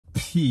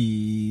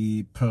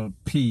People.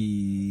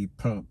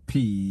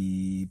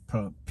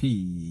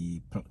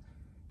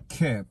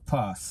 Que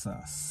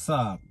pasa,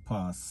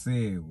 Sakpa,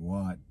 say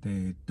what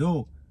they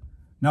do.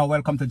 Now,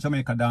 welcome to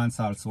Jamaica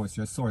Dancehall Source,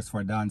 your source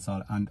for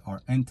dancehall and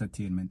our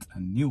entertainment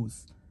and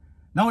news.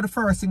 Now, the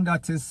first thing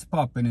that is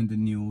popping in the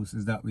news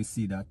is that we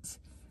see that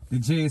the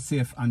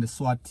JCF and the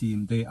SWAT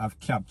team, they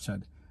have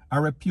captured a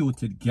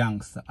reputed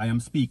gangster. I am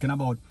speaking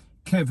about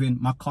Kevin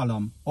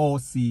McCollum,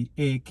 OC,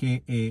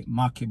 aka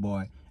Macky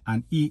Bwoy,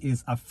 and he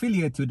is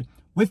affiliated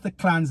with the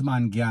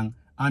KLANSMAN gang,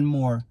 and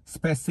more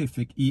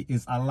specific, he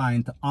is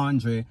aligned to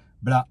Andre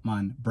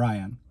Blackman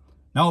Bryan.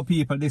 Now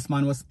people, this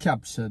man was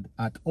captured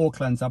at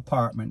Oakland's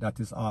apartment that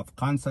is off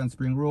Constant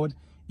Spring Road.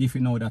 If you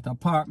know that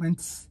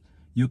apartments,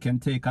 you can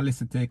take a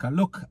listen, take a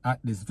look at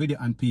this video,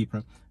 and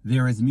people,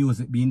 there is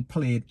music being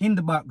played in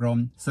the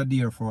background, so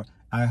therefore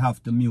I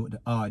have to mute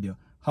the audio.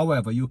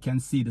 However, you can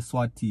see the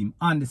SWAT team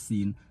on the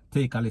scene.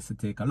 Take a listen,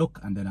 take a look,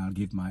 and then I'll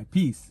give my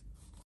piece.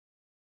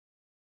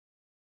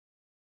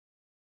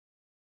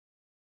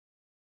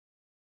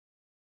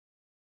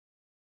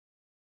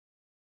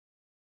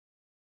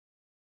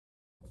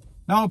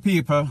 Now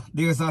people,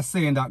 there's a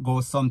saying that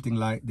goes something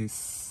like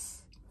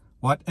this: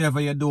 whatever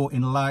you do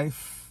in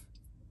life,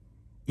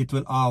 it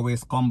will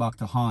always come back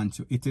to haunt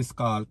you. It is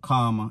called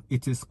karma.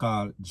 It is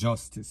called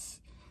justice.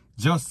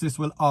 Justice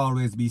will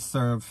always be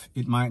served.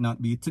 It might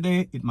not be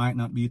today, it might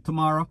not be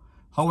tomorrow.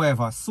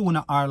 However,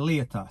 sooner or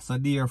later. So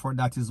therefore,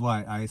 that is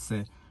why I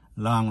say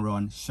long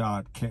run,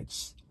 short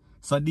catch.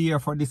 So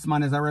therefore, this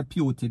man is a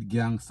reputed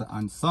gangster,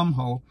 and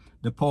somehow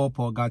the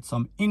Popo got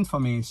some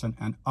information,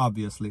 and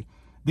obviously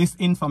this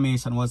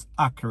information was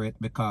accurate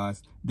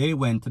because they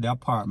went to the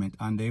apartment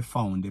and they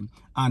found him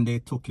and they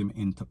took him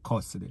into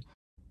custody.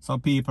 So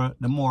people,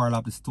 the moral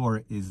of the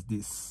story is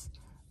this: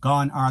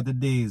 gone are the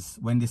days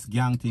when this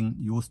gang thing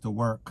used to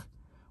work,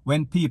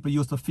 when people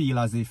used to feel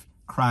as if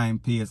crime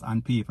pays,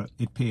 and people,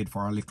 it paid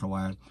for a little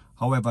while.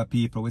 However,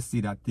 people, we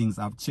see that things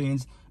have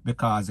changed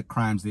because the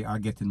crimes, they are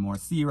getting more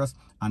serious,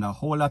 and a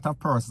whole lot of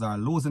persons are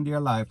losing their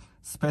life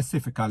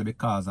specifically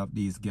because of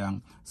these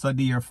gangs. So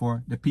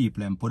therefore, the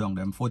people them put on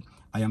them foot.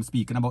 I am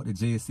speaking about the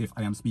JCF,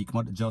 I am speaking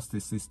about the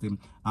justice system,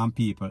 and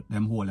people,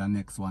 them hold the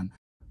next one.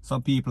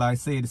 So people, I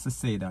say this to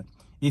say that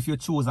if you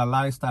choose a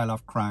lifestyle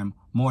of crime,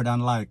 more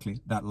than likely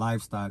that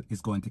lifestyle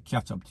is going to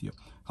catch up to you.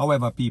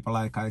 However, people,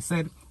 like I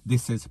said,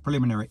 this is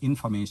preliminary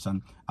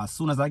information. As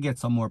soon as I get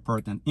some more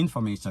pertinent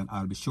information,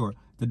 I'll be sure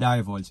to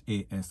divulge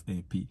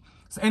ASAP.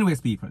 So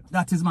anyways, people,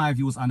 that is my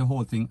views on the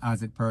whole thing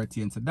as it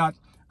pertains to that.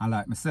 And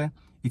like me say,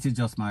 it is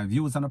just my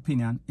views and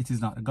opinion. It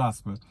is not the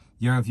gospel.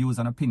 Your views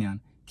and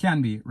opinion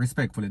can be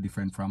respectfully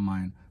different from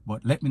mine.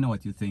 But let me know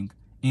what you think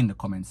in the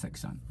comment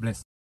section.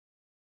 Bless.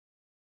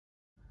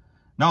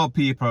 Now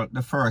people,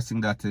 the first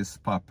thing that is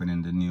popping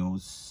in the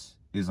news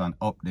is an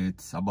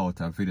update about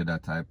a video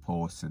that I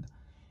posted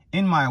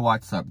in my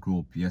WhatsApp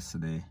group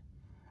yesterday.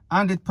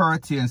 And it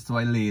pertains to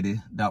a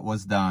lady that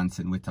was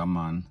dancing with a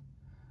man.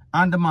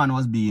 And the man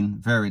was being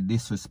very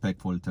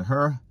disrespectful to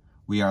her.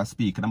 We are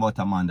speaking about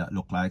a man that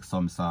looked like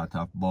some sort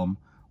of bum.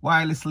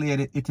 While this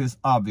lady, it is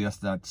obvious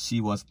that she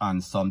was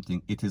on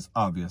something. It is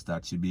obvious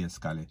that she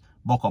basically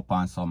buck up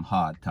on some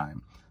hard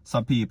time.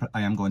 So people,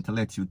 I am going to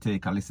let you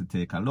take a listen,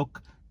 take a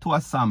look to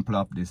a sample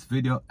of this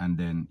video, and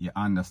then you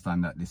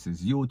understand that this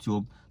is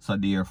YouTube, so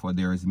therefore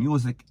there is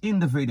music in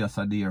the video,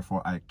 so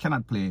therefore I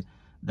cannot play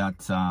that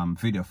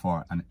video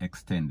for an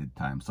extended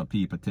time. So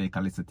people, take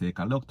a listen, take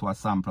a look to a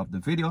sample of the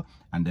video,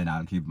 and then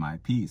I'll give my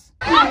piece.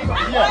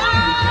 Yeah.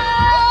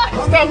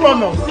 Stop run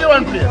now, see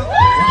one place.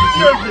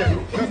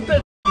 Just stay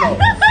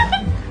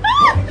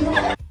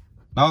now.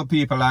 Now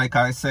people, like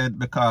I said,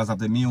 because of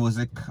the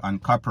music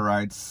and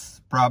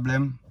copyrights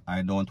problem,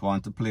 I don't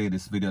want to play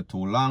this video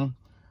too long.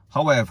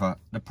 However,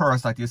 the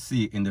person that you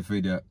see in the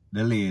video,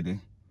 the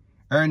lady,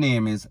 her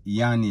name is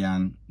Yan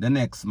Yan. The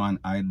next man,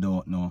 I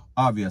don't know.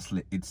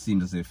 Obviously, it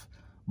seems as if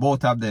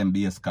both of them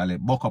basically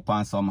buck up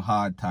on some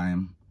hard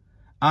time.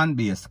 And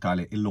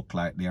basically, it look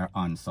like they are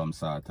on some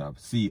sort of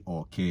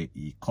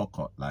COKE,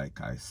 cocoa,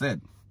 like I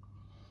said.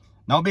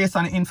 Now, based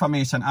on the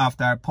information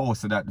after I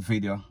posted that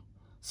video,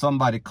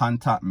 somebody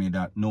contacted me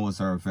that knows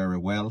her very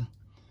well.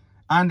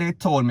 And they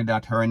told me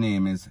that her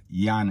name is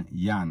Yan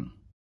Yan.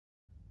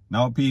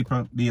 Now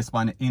people, based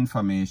on the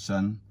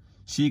information,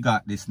 she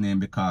got this name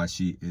because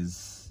she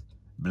is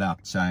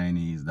black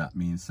Chinese. That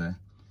means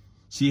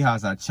she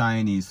has a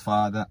Chinese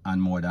father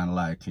and more than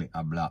likely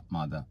a black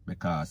mother,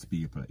 because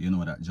people, you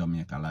know that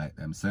Jamaica like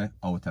them say,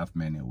 out of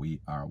many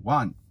we are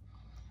one.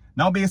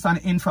 Now based on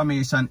the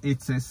information,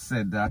 it is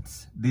said that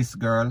this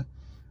girl,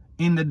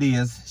 in the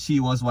days, she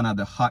was one of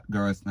the hot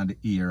girls in the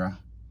era.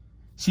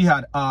 She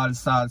had all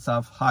sorts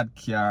of hot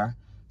car.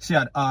 She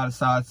had all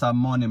sorts of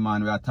money,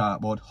 man. We are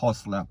talking about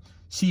hustler.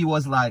 She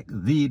was like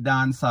the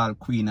dancehall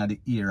queen of the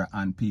era,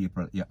 and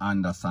people, you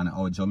understand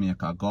how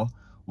Jamaica go.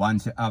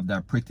 Once you have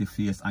that pretty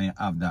face and you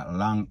have that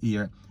long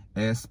hair,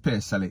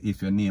 especially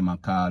if your name are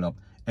called up,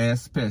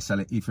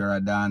 especially if you're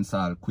a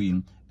dancehall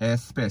queen,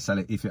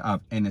 especially if you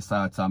have any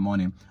sorts of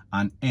money,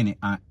 and any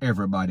and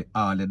everybody,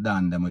 all the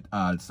done them with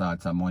all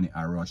sorts of money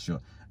I rush you.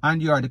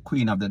 And you are the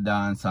queen of the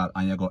dancehall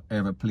and you go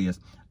every place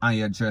and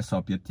you dress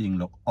up your thing,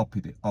 look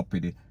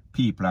uppity.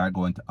 People are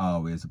going to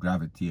always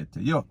gravitate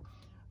to you.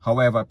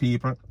 However,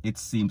 people, it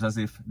seems as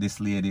if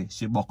this lady,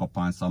 she buck up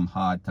on some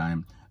hard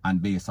time,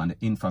 and based on the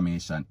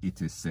information,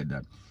 it is said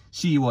that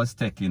she was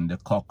taking the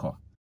cocoa.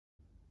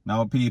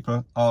 Now,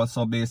 people,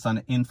 also based on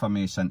the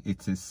information,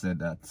 it is said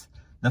that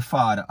the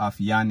father of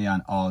Yan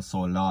Yan also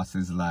lost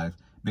his life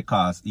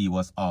because he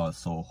was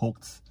also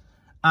hooked.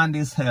 And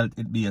his health,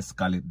 it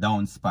basically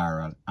down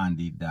spiral, and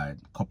he died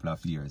a couple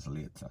of years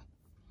later.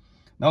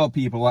 Now,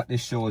 people, what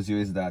this shows you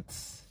is that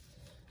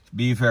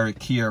be very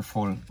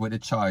careful with the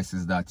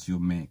choices that you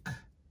make.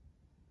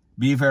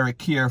 Be very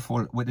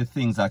careful with the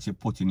things that you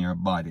put in your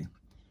body.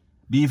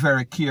 Be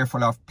very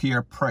careful of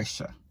peer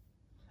pressure.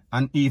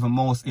 And even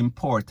most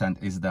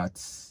important is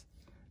that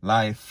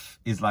life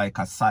is like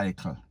a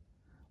cycle.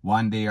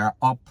 One day you're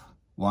up,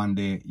 one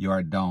day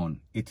you're down.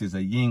 It is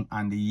a yin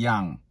and the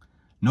yang.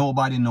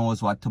 Nobody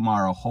knows what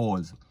tomorrow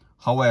holds.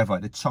 However,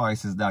 the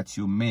choices that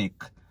you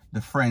make,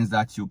 the friends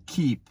that you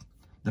keep,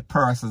 the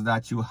persons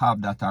that you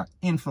have that are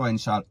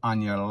influential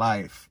on your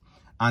life,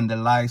 and the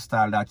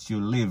lifestyle that you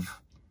live,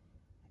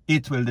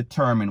 it will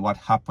determine what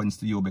happens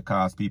to you,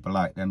 because people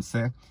like them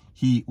say,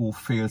 he who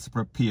fails to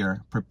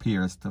prepare,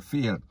 prepares to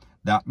fail.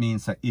 That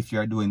means that if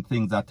you're doing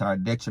things that are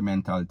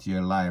detrimental to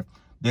your life,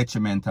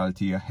 detrimental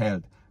to your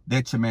health,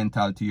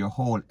 detrimental to your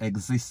whole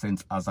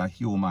existence as a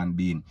human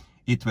being,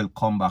 it will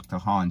come back to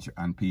haunt you.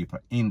 And people,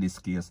 in this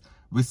case,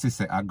 we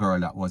see a girl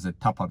that was the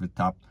top of the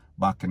top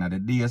back in the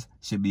days.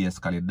 She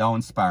basically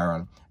down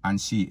spiral, and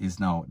she is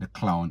now the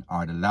clown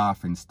or the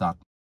laughing stock.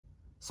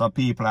 So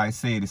people, I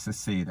say this to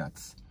say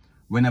that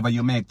whenever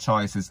you make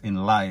choices in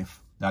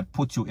life that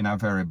put you in a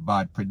very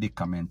bad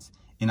predicament,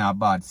 in a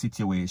bad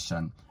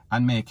situation,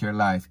 and make your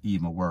life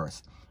even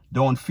worse,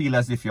 don't feel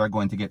as if you're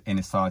going to get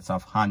any sorts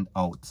of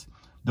handouts.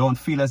 Don't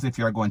feel as if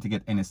you're going to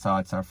get any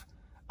sorts of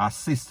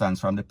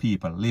assistance from the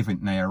people living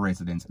in your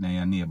residence, in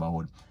your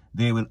neighborhood.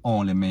 They will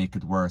only make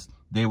it worse.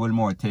 They will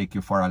more take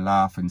you for a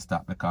laughing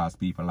stock, because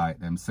people like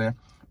them say,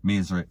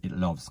 misery, it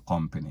loves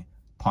company.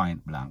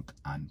 Point blank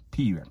and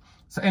period.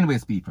 So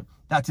anyways, people,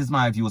 that is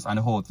my views on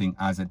the whole thing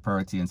as it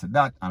pertains to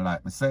that. And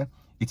like me say,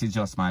 it is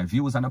just my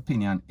views and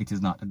opinion. It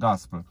is not the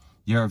gospel.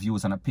 Your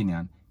views and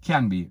opinion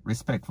can be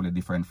respectfully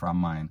different from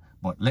mine.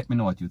 But let me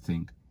know what you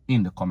think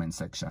in the comment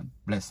section.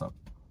 Bless up.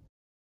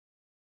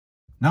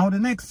 Now, the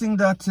next thing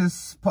that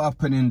is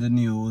popping in the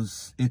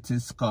news, it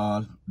is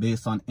called,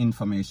 based on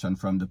information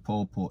from the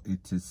Popo,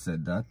 it is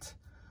said that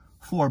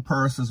 4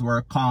 persons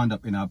were conned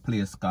up in a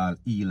place called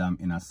Elam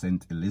in a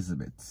St.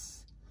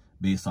 Elizabeth's.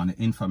 Based on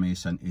the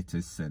information, it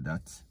is said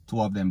that 2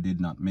 of them did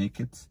not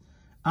make it,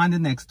 and the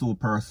next 2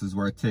 persons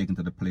were taken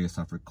to the place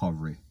of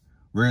recovery,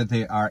 where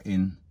they are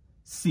in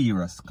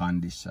serious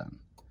condition.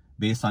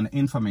 Based on the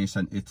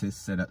information, it is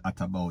said that at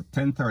about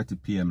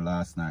 10:30 p.m.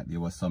 last night, there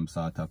was some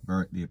sort of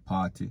birthday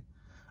party,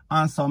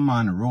 and some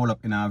man roll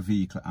up in a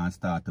vehicle and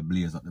start to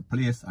blaze up the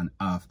place, and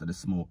after the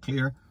smoke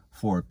clear,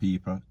 4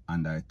 people,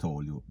 and I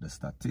told you the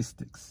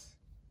statistics.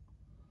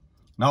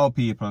 Now,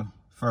 people,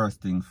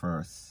 first thing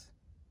first,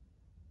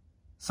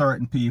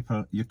 certain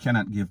people, you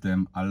cannot give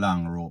them a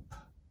long rope.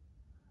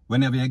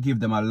 Whenever you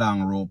give them a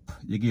long rope,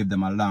 you give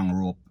them a long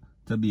rope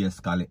to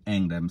basically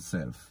hang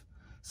themselves.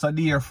 So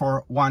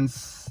therefore,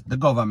 once the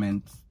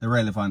government, the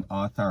relevant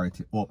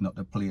authority, open up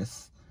the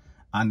place,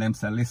 and them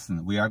say,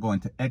 listen, we are going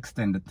to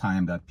extend the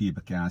time that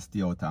people can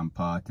stay out and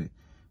party.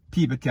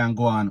 People can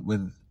go on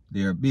with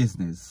their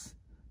business.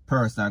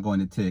 Persons are going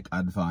to take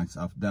advantage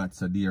of that.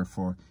 So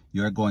therefore,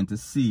 you're going to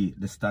see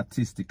the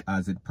statistic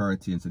as it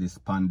pertains to this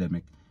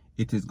pandemic.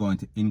 It is going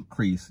to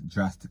increase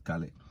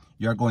drastically.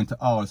 You're going to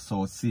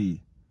also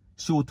see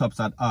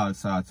shoot-ups at all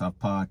sorts of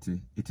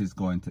party. It is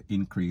going to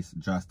increase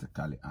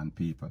drastically. And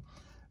people,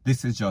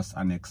 this is just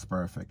an next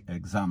perfect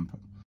example.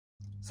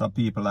 So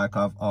people, like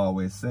I've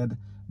always said,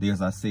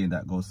 there's a saying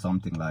that goes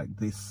something like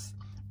this: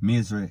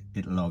 misery,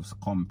 it loves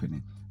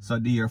company. So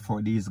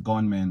therefore, these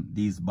gunmen,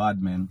 these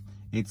bad men,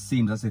 it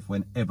seems as if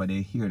whenever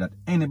they hear that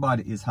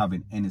anybody is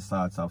having any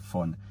sorts of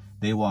fun,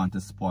 they want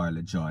to spoil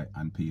the joy.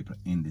 And people,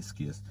 in this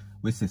case,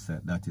 we say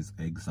that is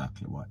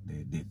exactly what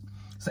they did.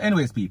 So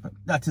anyways, people,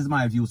 that is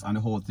my views on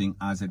the whole thing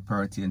as it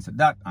pertains to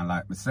that. And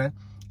like we said,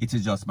 it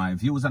is just my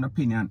views and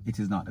opinion. It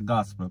is not the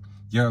gospel.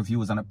 Your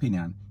views and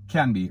opinion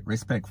can be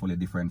respectfully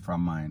different from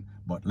mine.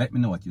 But let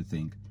me know what you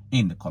think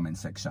in the comment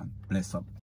section. Bless up.